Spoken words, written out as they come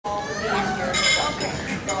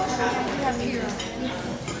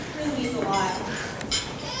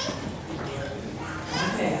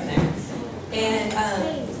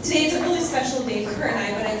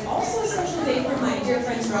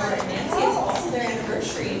Robert and Nancy, it's also their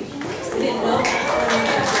anniversary. I didn't know that.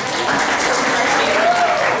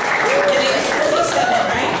 And it was 47,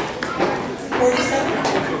 right? 47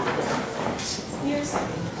 years.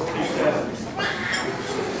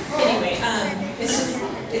 Anyway,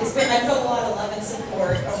 I felt a lot of love and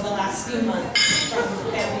support over the last few months from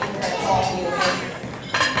family and friends, all of you.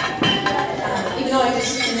 Even though I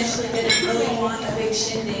just initially didn't really want a big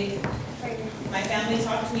shindig, my family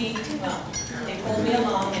talked to me, well, they pulled me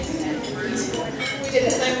along, and we did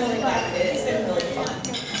this, and I'm really glad we did it. It's been really fun.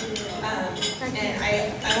 And I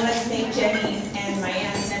want to thank Jenny and my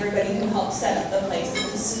aunts and everybody who helped set up the place.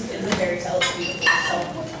 This is a very beautiful. So,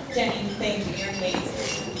 Jenny, thank you. You're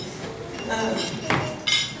amazing.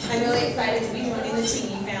 I'm really excited to be joining the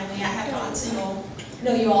Teeny family. I have gotten to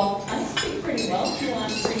know you all, I think, pretty well for the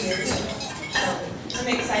last 3 years. I'm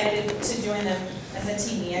excited to join them as a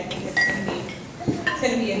Teeny. I think it's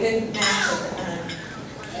going to be a good match.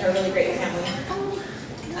 They're a really great family.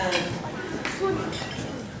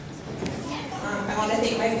 I want to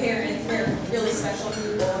thank my parents. They're really special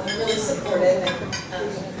people and they're really supportive. And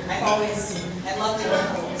I love to go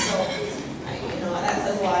home, so that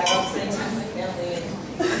says a lot. I love spending time with my family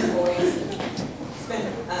and boys. It's been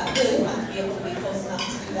really fun to be able to be close enough to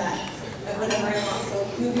do that. But whenever I'm on, so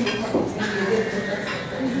moving department's going to be a good adjustment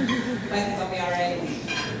for me. But I think I'll be all right.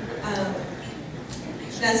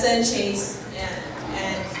 Nessa and Chase,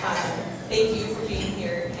 and thank you for being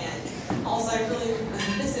here. And also, I really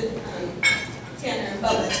visited Tanner and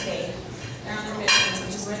Bubba today. They're on their missions,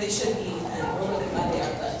 which is where they should be, and we're really glad they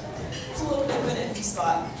are. But it's a little bit of an empty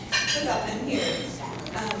spot without them here.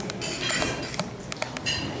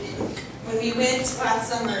 When we went last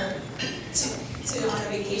summer on a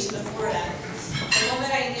vacation to Florida, the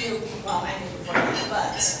moment I knew, well, I knew before that,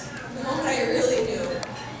 but the moment I really knew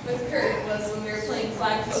with Kurt was when we were playing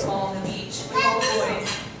flag football on the beach with all the boys.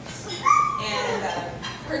 And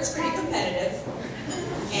Kurt's pretty competitive.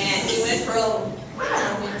 And he went for I don't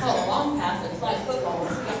know if you call it a long pass in flag football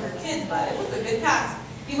with younger kids, but it was a good pass.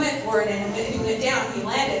 He went for it, and when he went down, he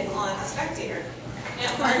landed on a spectator.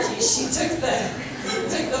 Aunt Margie, she took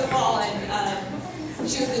the ball, and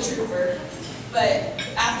she was the trooper. But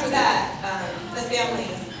after that, the family,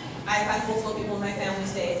 I've had multiple people in my family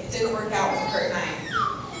say it didn't work out with Kurt and I.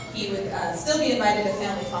 He would still be invited to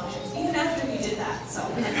family functions, even after we did that. So I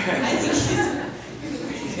think he's a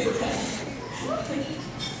pretty good guy.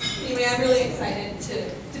 Anyway, I'm really excited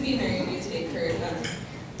to be married to you today, Kurt.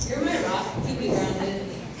 You're my rock. Keep me grounded.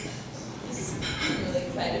 I'm really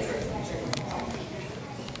excited for the future.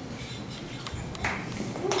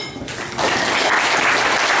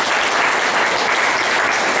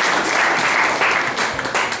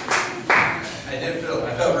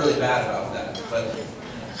 I felt really bad about that, but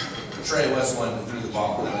Trey was the one who threw the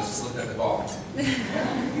ball, and I was just looking at the ball.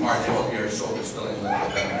 Mark, I hope your shoulder's feeling a little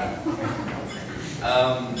bit better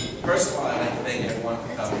now. First of all, I'd like to thank everyone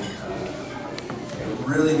for coming. It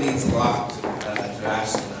really means a lot to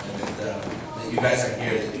Ashton, and that you guys are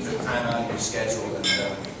here, that you took time out of your schedule, and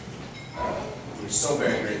we're so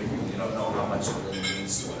very grateful. You don't know how much it really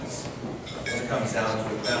means to us. When it comes down to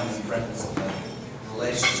it, family and friends, and the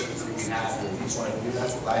relationships that we have with each one of you,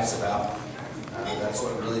 that's what life's about. That's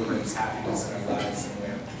what really brings happiness in our lives, and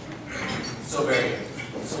we're so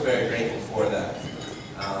very grateful for that.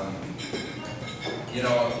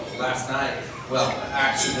 Last night, well,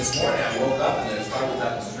 actually this morning I woke up and there's probably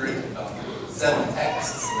about a string of about 7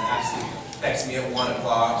 texts, and they actually texted me at 1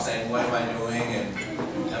 o'clock saying, what am I doing, and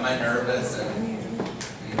am I nervous, and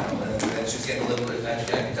and she was getting a little bit, I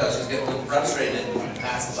could tell she was getting a little frustrated and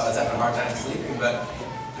asked if I was having a hard time sleeping, but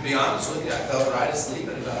to be honest with you, I fell right asleep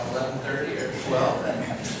at about 11:30 or 12, and I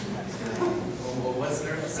wasn't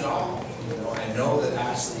nervous at all. I know that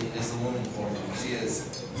Ashley is the woman for me. She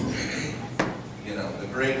is,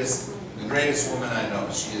 the greatest woman I know.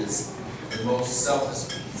 She is the most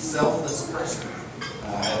selfless person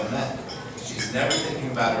I have met. She's never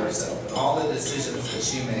thinking about herself, and all the decisions that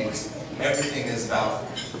she makes, everything is about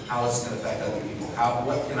how it's going to affect other people.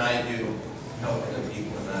 What can I do to help other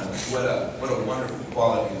people? And what a wonderful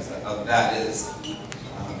quality of that is.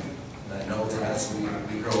 And I know that as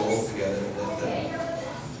we grow old together, that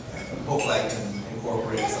hopefully I can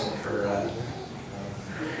incorporate some of her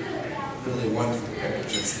really wonderful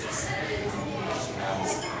characteristics she has.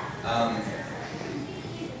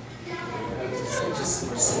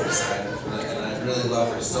 We're so excited, and I really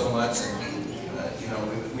love her so much. And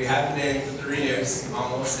we have been dating for 3 years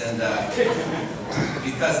almost, and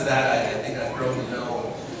because of that, I think I've grown to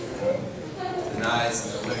know the Nyes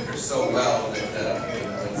and the Lineker so well that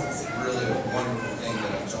it's really a wonderful thing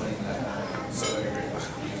that I'm joining that. I'm so very grateful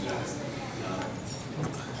for you guys.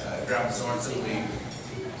 Grandpa Sorensen. We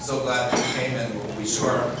so glad that you came, and we sure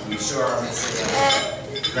are missing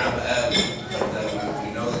Grandpa Ed, but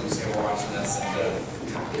we know that he's here watching us, and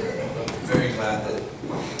very glad that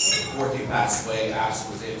before he passed away, Ash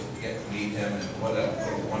was able to get to meet him, and what a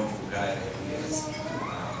wonderful guy that he is.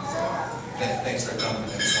 So, thanks for coming.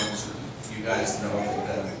 I just want you guys to know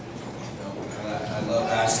that I love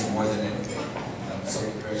Ashley more than anything. I'm so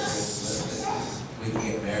very grateful that we can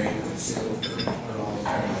get married and still for all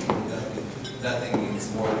eternity. Nothing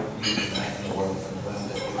means more to me than that in the world than the one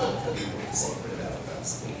that we will be able to celebrate out with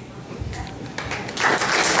us.